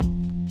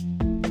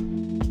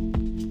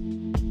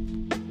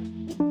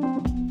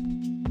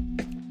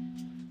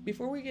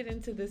Before we get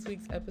into this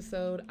week's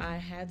episode, I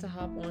had to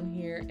hop on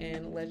here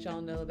and let y'all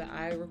know that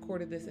I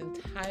recorded this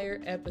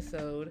entire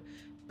episode,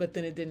 but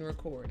then it didn't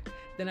record.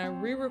 Then I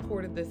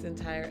re-recorded this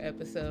entire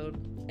episode,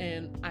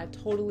 and I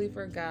totally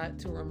forgot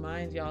to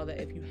remind y'all that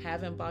if you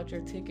haven't bought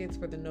your tickets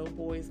for the No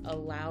Boys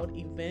Allowed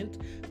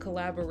event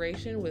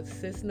collaboration with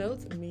Sis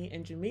Notes, me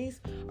and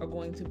Jamise are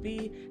going to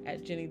be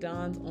at Jenny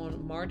Don's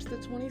on March the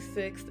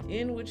 26th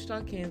in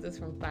Wichita, Kansas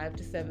from 5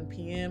 to 7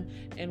 p.m.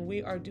 And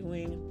we are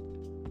doing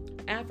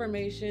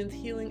affirmations,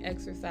 healing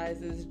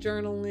exercises,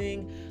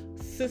 journaling,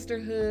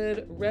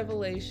 sisterhood,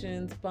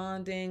 revelations,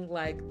 bonding.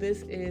 Like,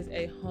 this is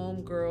a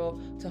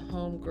homegirl to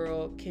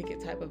homegirl kick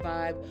it type of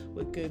vibe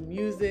with good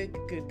music,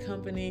 good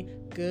company,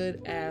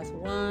 good ass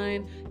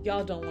wine.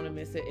 Y'all don't want to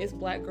miss it. It's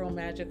Black Girl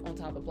Magic on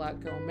top of Black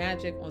Girl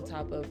Magic on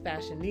top of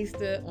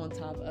Fashionista on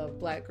top of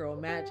Black Girl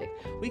Magic.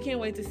 We can't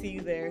wait to see you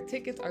there.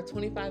 Tickets are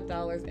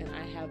 $25 and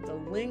I have the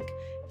link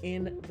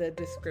in the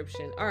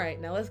description. All right,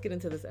 now let's get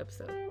into this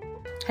episode.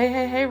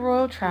 Hey,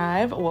 Royal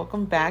Tribe.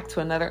 Welcome back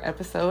to another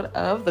episode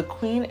of the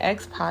Queen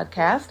X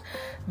Podcast,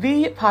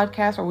 the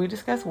podcast where we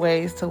discuss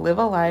ways to live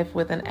a life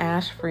with an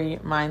ash-free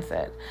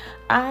mindset.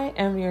 I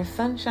am your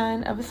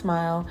sunshine of a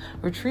smile,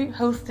 retreat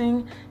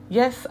hosting.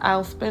 Yes,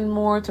 I'll spend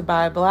more to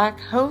buy black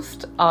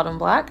host, Autumn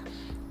Black.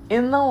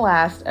 In the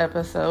last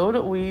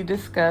episode, we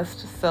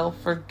discussed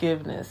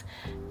self-forgiveness,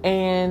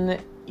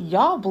 and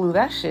y'all blew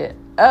that shit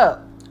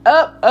up.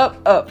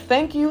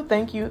 Thank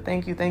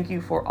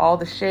you for all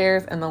the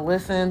shares and the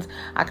listens.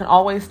 I can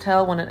always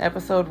tell when an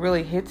episode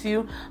really hits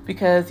you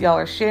because y'all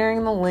are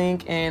sharing the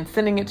link and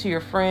sending it to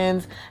your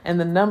friends, and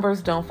the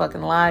numbers don't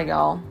fucking lie,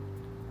 y'all.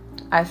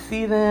 I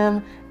see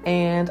them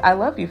and I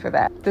love you for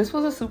that. This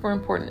was a super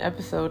important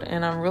episode,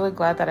 and I'm really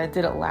glad that I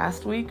did it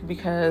last week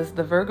because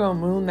the Virgo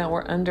moon that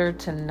we're under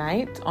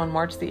tonight on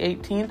March the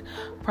 18th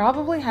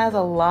probably has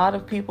a lot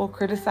of people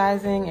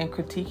criticizing and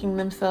critiquing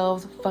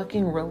themselves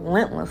fucking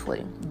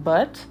relentlessly,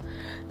 but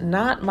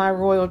not my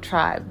royal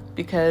tribe,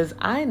 because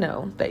I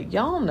know that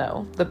y'all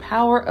know the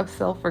power of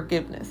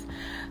self-forgiveness.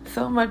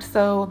 So much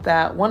so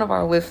that one of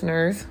our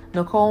listeners,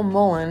 Nicole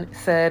Mullen,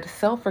 said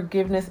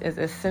self-forgiveness is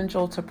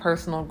essential to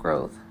personal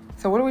growth.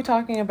 So what are we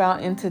talking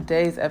about in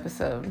today's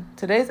episode?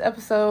 Today's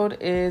episode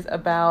is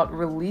about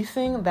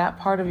releasing that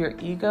part of your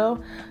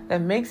ego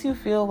that makes you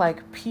feel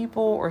like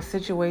people or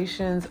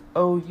situations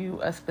owe you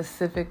a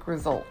specific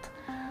result.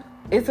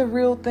 It's a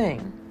real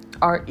thing.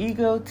 Our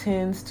ego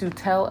tends to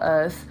tell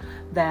us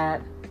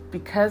that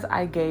because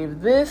I gave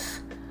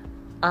this,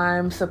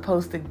 I'm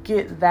supposed to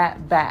get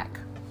that back,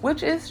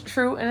 which is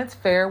true and it's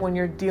fair when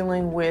you're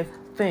dealing with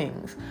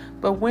things.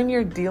 But when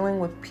you're dealing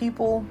with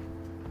people,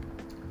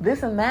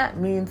 this and that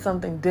means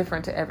something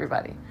different to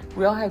everybody.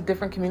 We all have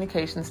different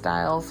communication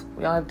styles.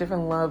 We all have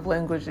different love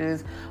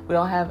languages. We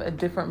all have a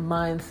different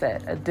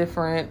mindset,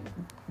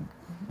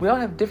 we all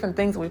have different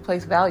things that we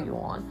place value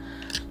on.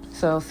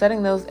 So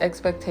setting those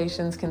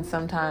expectations can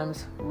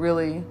sometimes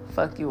really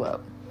fuck you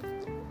up.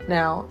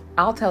 Now,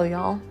 I'll tell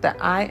y'all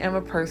that I am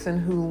a person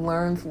who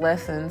learns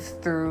lessons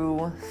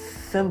through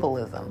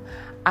symbolism.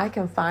 I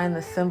can find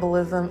the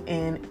symbolism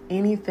in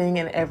anything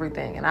and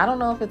everything. And I don't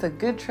know if it's a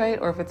good trait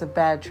or if it's a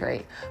bad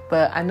trait,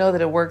 but I know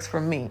that it works for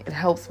me. It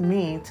helps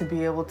me to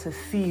be able to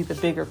see the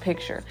bigger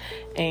picture.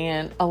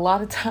 And a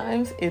lot of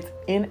times it's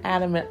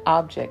inanimate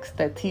objects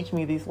that teach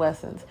me these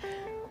lessons.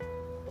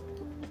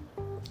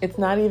 It's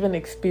not even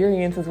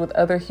experiences with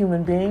other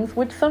human beings,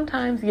 which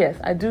sometimes, yes,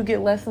 I do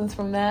get lessons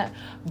from that,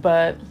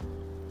 but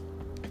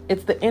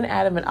it's the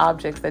inanimate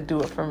objects that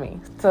do it for me.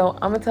 So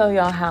I'm gonna tell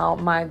y'all how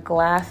my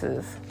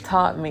glasses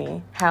taught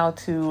me how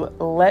to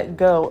let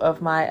go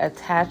of my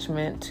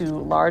attachment to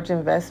large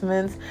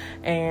investments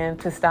and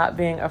to stop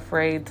being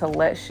afraid to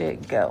let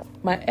shit go.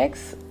 My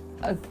ex,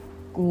 a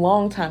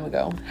long time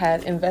ago,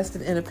 had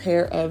invested in a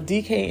pair of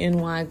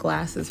DKNY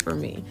glasses for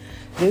me.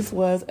 This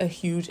was a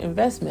huge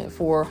investment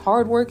for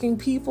hardworking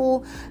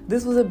people.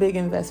 This was a big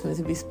investment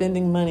to be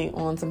spending money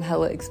on some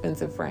hella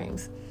expensive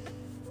frames.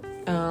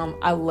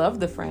 I love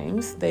the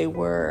frames. They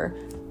were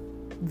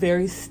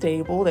very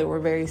stable. They were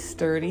very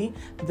sturdy.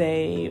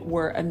 They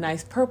were a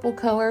nice purple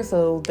color,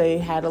 so they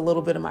had a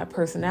little bit of my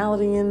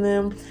personality in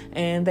them,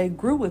 and they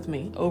grew with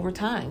me over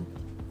time.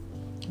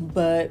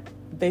 But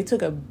they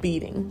took a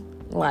beating,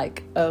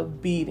 like a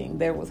beating.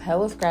 There was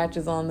hella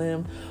scratches on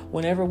them.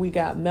 Whenever we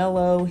got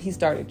Mellow, he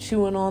started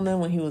chewing on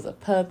them when he was a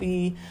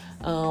puppy.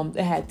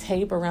 It had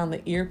tape around the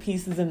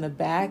earpieces in the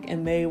back,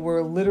 and they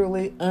were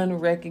literally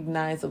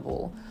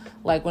unrecognizable.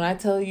 Like, when I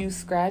tell you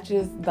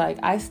scratches, like,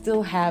 I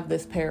still have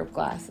this pair of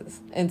glasses.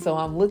 And so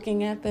I'm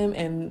looking at them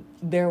and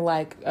they're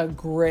like a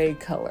gray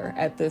color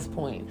at this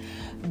point.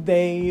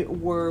 They're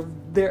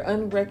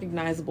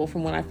unrecognizable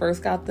from when I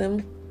first got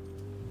them,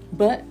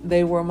 but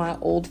they were my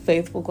old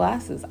faithful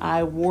glasses.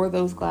 I wore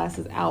those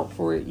glasses out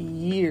for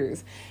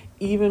years,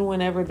 even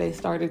whenever they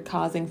started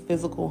causing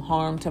physical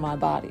harm to my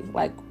body.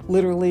 Like,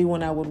 literally,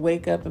 when I would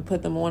wake up and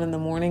put them on in the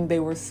morning, they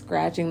were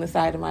scratching the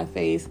side of my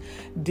face,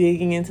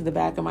 digging into the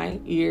back of my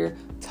ear,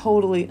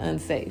 totally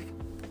unsafe.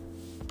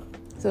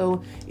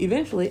 So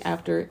eventually,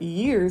 after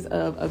years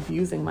of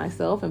abusing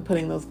myself and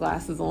putting those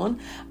glasses on,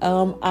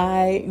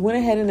 I went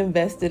ahead and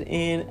invested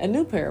in a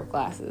new pair of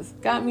glasses.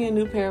 Got me a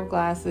new pair of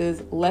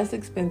glasses, less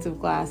expensive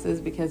glasses,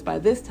 because by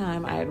this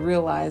time I had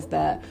realized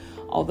that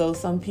although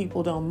some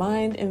people don't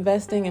mind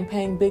investing and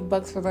paying big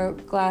bucks for their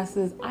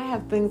glasses, I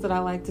have things that I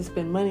like to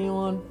spend money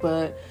on,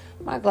 but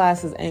my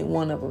glasses ain't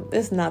one of them.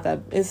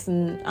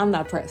 I'm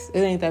not pressed. It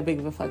ain't that big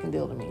of a fucking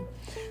deal to me.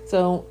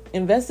 So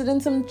invested in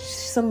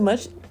some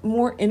much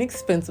more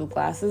inexpensive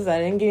glasses. I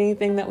didn't get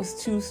anything that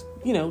was too,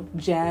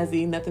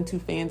 jazzy, nothing too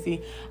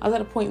fancy. I was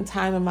at a point in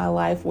time in my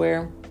life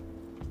where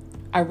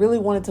I really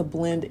wanted to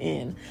blend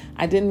in.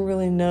 I didn't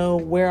really know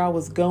where I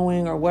was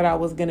going or what I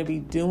was going to be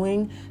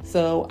doing.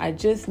 So I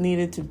just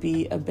needed to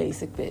be a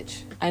basic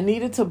bitch. I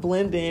needed to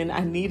blend in.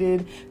 I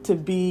needed to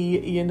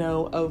be,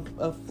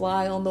 a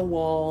fly on the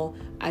wall.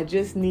 I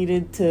just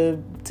needed to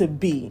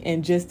be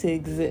and just to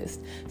exist.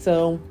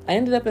 So I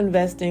ended up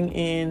investing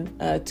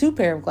in 2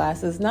 pair of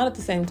glasses, not at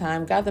the same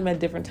time, got them at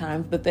different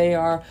times, but they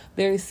are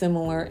very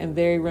similar and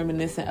very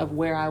reminiscent of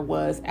where I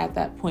was at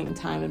that point in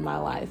time in my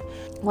life.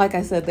 Like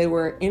I said, they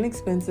were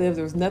inexpensive.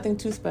 There was nothing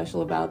too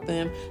special about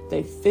them.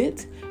 They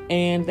fit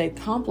and they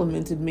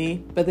complimented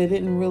me, but they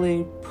didn't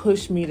really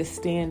push me to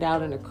stand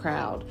out in a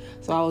crowd.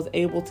 So I was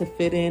able to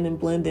fit in and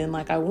blend in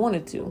like I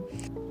wanted to.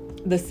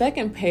 The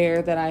second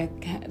pair that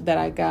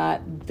I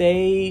got,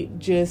 they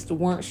just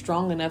weren't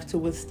strong enough to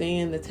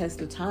withstand the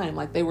test of time.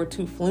 Like, they were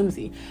too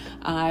flimsy.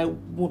 By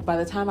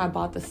the time I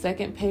bought the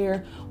second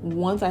pair,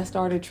 once I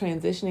started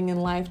transitioning in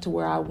life to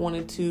where I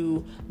wanted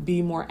to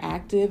be more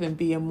active and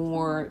be a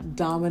more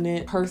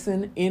dominant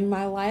person in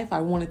my life, I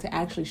wanted to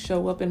actually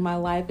show up in my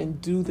life and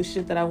do the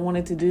shit that I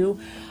wanted to do.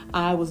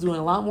 I was doing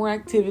a lot more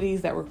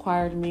activities that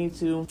required me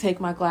to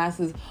take my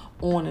glasses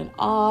on and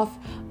off,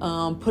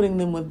 putting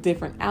them with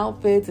different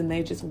outfits, and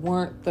they just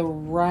weren't the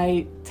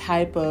right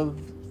type of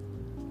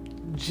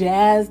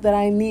jazz that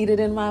I needed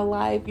in my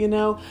life.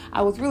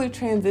 I was really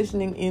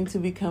transitioning into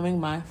becoming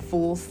my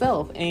full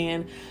self,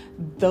 and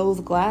those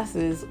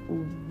glasses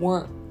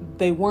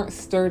weren't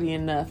sturdy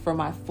enough for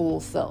my full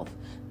self.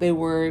 They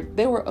were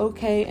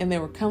okay, and they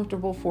were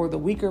comfortable for the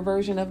weaker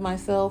version of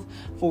myself,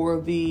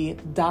 for the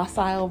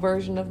docile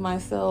version of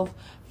myself,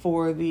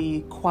 for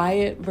the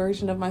quiet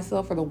version of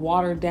myself, for the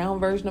watered down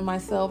version of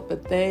myself,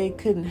 but they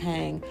couldn't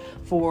hang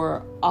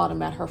for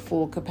Autumn at her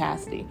full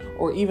capacity,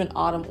 or even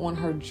Autumn on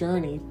her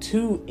journey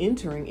to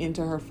entering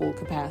into her full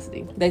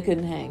capacity. They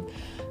couldn't hang.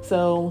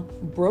 So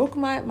broke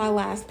my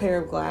last pair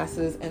of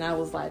glasses, and I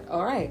was like,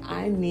 all right,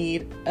 I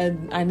need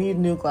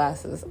new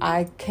glasses.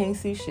 I can't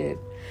see shit.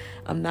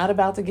 I'm not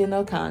about to get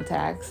no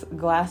contacts.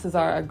 Glasses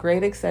are a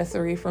great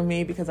accessory for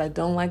me because I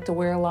don't like to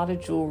wear a lot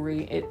of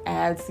jewelry. It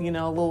adds, a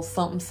little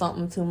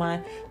something to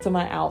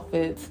my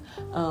outfits.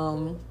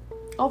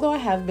 Although I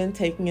have been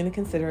taking into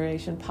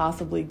consideration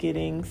possibly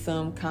getting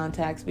some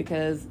contacts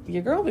because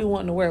your girl be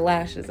wanting to wear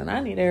lashes and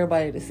I need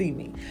everybody to see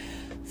me.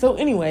 So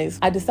anyways,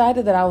 I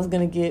decided that I was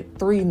going to get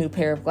 3 new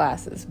pair of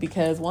glasses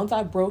because once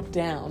I broke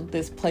down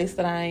this place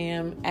that I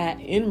am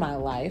at in my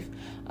life,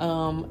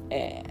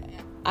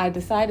 I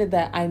decided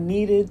that I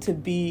needed to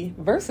be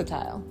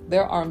versatile.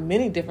 There are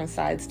many different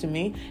sides to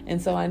me,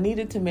 and so I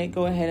needed to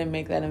go ahead and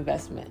make that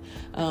investment.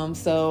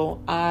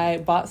 So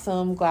I bought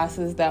some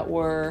glasses that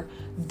were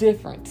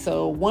different.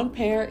 So one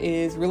pair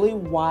is really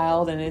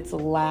wild and it's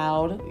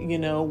loud.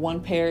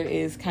 One pair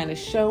is kind of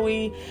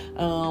showy.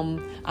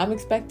 I'm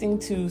expecting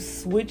to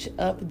switch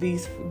up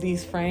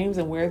these frames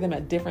and wear them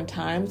at different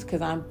times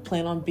because I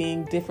plan on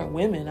being different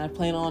women. I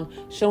plan on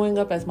showing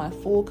up as my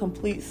full,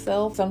 complete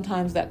self.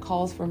 Sometimes that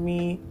calls for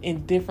me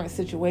in different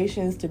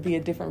situations to be a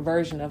different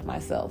version of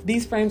myself.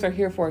 These frames are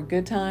here for a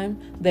good time.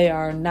 They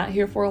are not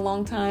here for a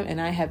long time, and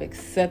I have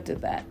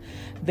accepted that.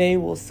 They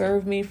will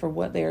serve me for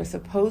what they are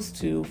supposed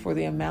to, for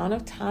the amount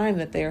of time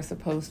that they are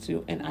supposed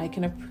to, and I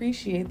can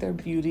appreciate their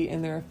beauty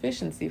and their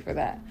efficiency for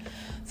that.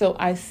 So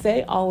I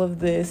say all of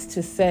this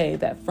to say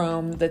that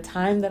from the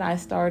time that I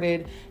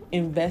started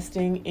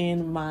investing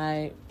in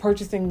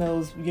purchasing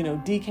those,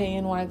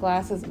 DKNY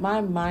glasses,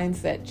 my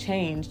mindset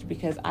changed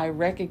because I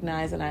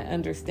recognize and I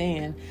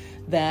understand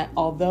that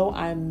although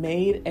I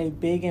made a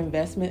big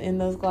investment in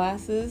those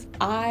glasses,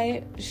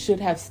 I should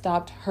have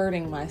stopped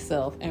hurting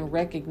myself and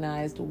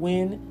recognized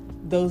when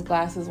those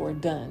glasses were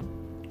done.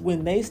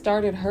 When they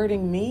started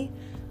hurting me,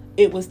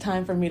 it was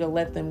time for me to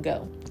let them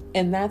go.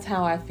 And that's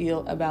how I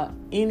feel about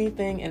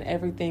anything and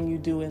everything you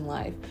do in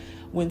life.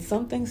 When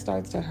something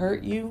starts to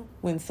hurt you,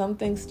 when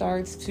something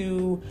starts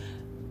to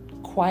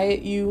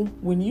quiet you,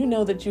 when you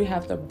know that you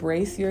have to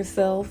brace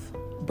yourself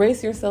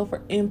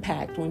for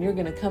impact, when you're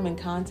going to come in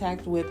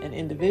contact with an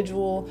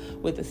individual,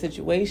 with a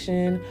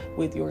situation,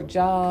 with your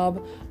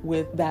job,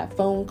 with that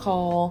phone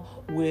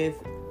call, with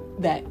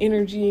that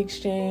energy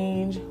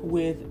exchange,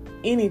 with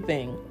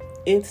anything,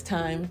 it's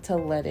time to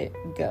let it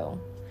go.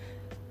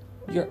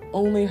 You're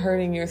only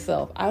hurting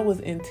yourself. I was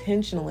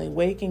intentionally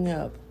waking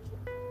up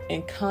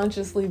and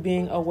consciously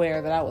being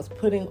aware that I was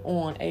putting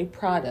on a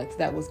product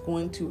that was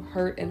going to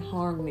hurt and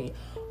harm me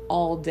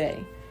all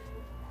day.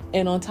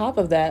 And on top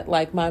of that,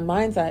 like my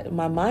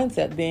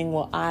mindset being,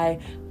 well, I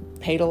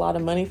paid a lot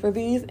of money for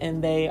these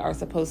and they are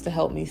supposed to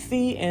help me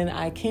see, and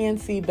I can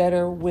see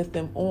better with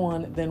them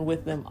on than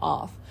with them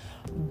off.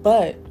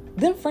 But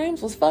them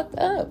frames was fucked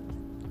up.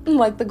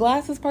 Like the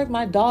glasses part,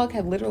 my dog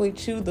had literally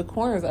chewed the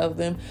corners of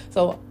them.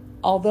 So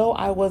although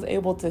I was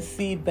able to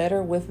see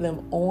better with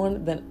them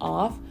on than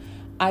off,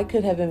 I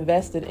could have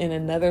invested in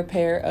another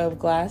pair of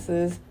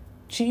glasses,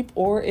 cheap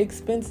or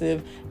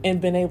expensive,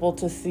 and been able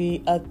to see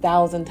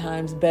 1,000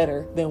 times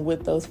better than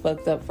with those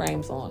fucked up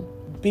frames on.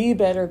 Be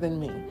better than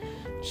me.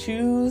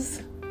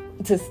 Choose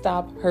to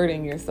stop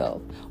hurting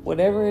yourself.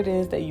 Whatever it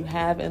is that you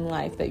have in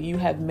life that you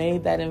have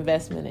made that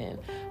investment in.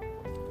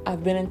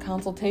 I've been in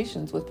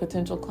consultations with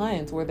potential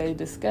clients where they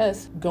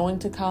discuss going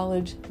to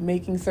college,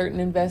 making certain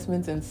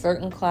investments in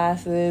certain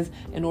classes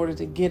in order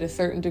to get a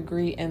certain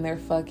degree, and they're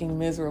fucking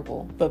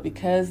miserable. But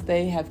because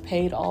they have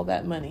paid all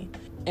that money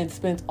and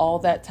spent all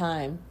that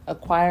time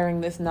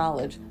acquiring this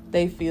knowledge,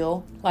 they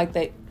feel like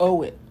they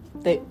owe it.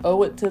 They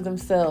owe it to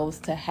themselves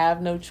to have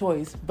no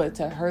choice but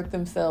to hurt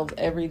themselves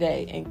every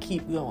day and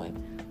keep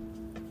going.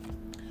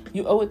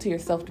 You owe it to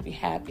yourself to be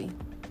happy.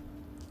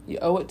 You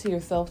owe it to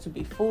yourself to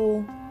be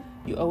full.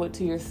 You owe it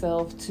to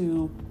yourself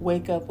to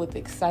wake up with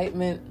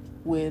excitement,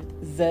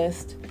 with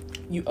zest.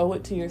 You owe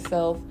it to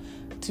yourself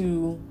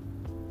to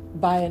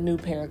buy a new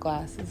pair of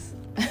glasses.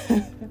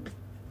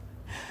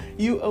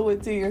 You owe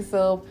it to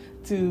yourself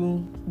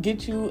to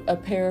get you a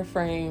pair of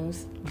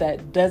frames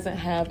that doesn't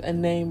have a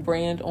name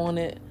brand on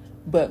it,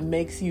 but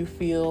makes you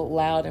feel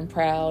loud and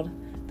proud,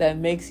 that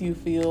makes you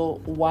feel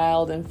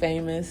wild and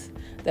famous,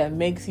 that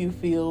makes you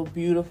feel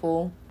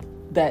beautiful,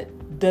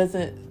 that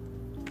doesn't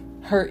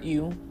hurt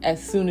you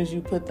as soon as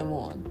you put them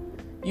on.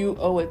 You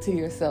owe it to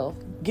yourself.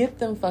 Get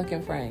them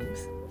fucking frames.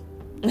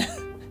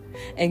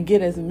 And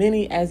get as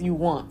many as you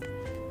want.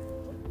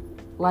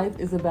 Life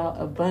is about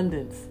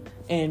abundance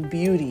and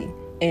beauty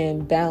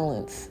and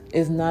balance.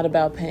 It's not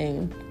about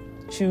pain.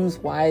 Choose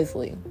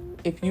wisely.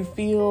 If you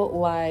feel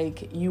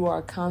like you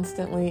are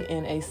constantly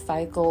in a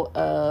cycle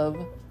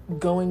of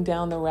going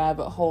down the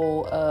rabbit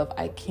hole of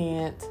I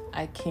can't,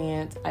 I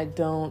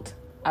don't,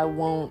 I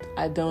won't,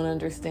 I don't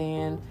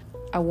understand,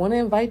 I want to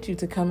invite you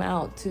to come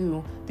out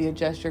to the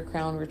Adjust Your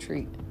Crown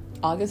retreat.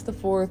 August the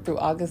 4th through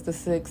August the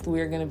 6th,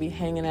 we are going to be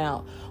hanging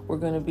out. We're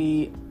going to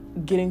be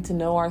getting to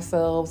know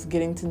ourselves,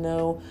 getting to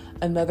know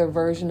another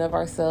version of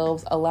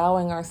ourselves,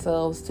 allowing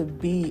ourselves to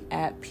be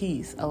at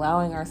peace,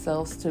 allowing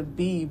ourselves to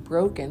be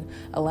broken,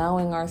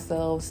 allowing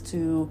ourselves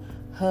to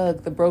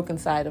hug the broken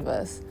side of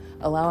us,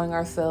 allowing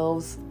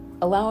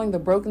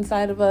the broken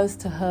side of us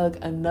to hug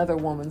another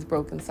woman's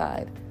broken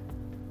side,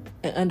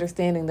 and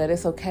understanding that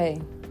it's okay.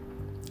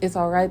 It's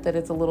all right that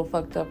it's a little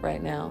fucked up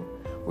right now.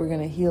 We're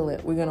going to heal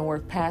it. We're going to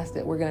work past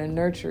it. We're going to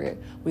nurture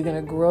it. We're going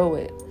to grow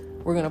it.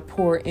 We're going to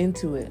pour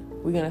into it.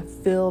 We're going to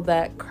fill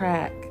that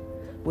crack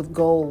with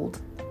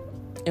gold,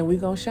 and we're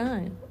going to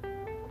shine.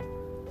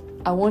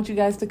 I want you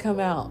guys to come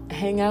out,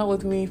 hang out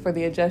with me for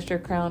the Adjust Your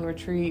Crown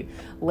retreat.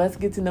 Let's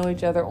get to know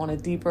each other on a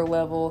deeper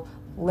level.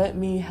 Let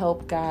me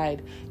help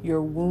guide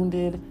your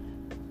wounded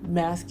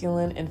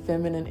masculine and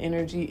feminine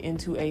energy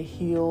into a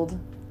healed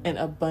and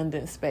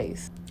abundant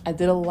space. I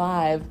did a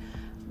live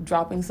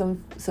dropping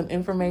some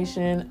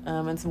information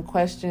and some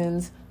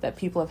questions that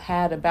people have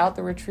had about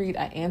the retreat.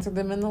 I answered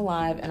them in the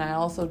live, and I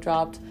also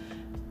dropped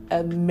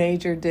a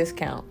major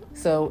discount.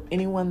 So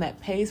anyone that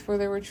pays for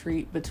the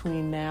retreat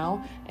between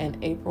now and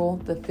April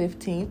the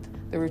 15th,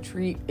 the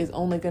retreat is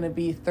only going to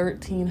be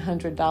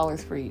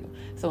 $1,300 for you.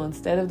 So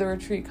instead of the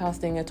retreat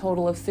costing a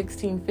total of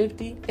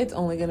 $1,650, it's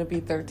only going to be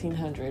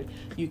 $1,300.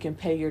 You can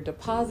pay your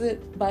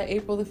deposit by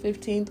April the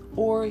 15th,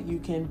 or you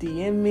can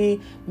DM me,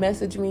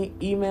 message me,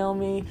 email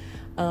me,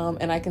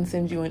 and I can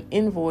send you an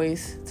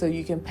invoice so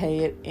you can pay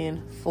it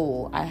in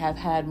full. I have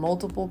had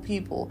multiple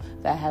people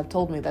that have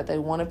told me that they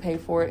want to pay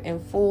for it in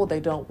full.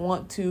 They don't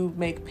want to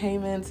make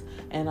payments,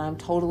 and I'm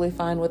totally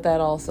fine with that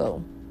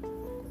also.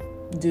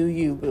 Do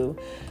you, boo?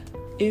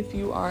 If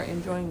you are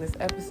enjoying this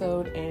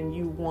episode and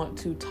you want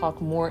to talk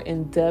more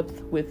in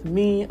depth with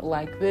me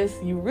like this,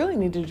 you really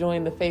need to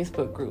join the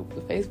Facebook group.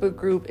 The Facebook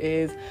group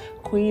is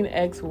Queen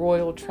X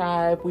Royal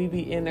Tribe. We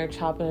be in there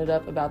chopping it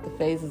up about the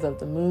phases of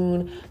the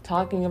moon,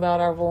 talking about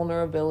our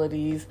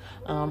vulnerabilities,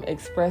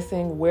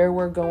 expressing where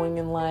we're going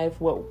in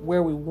life,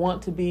 where we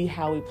want to be,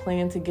 how we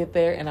plan to get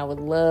there, and I would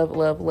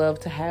love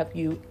to have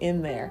you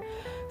in there.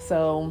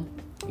 So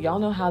y'all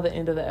know how the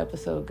end of the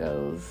episode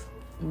goes.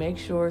 Make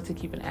sure to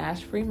keep an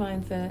ash-free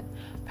mindset.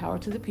 Power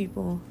to the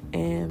people,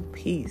 and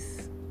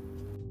peace.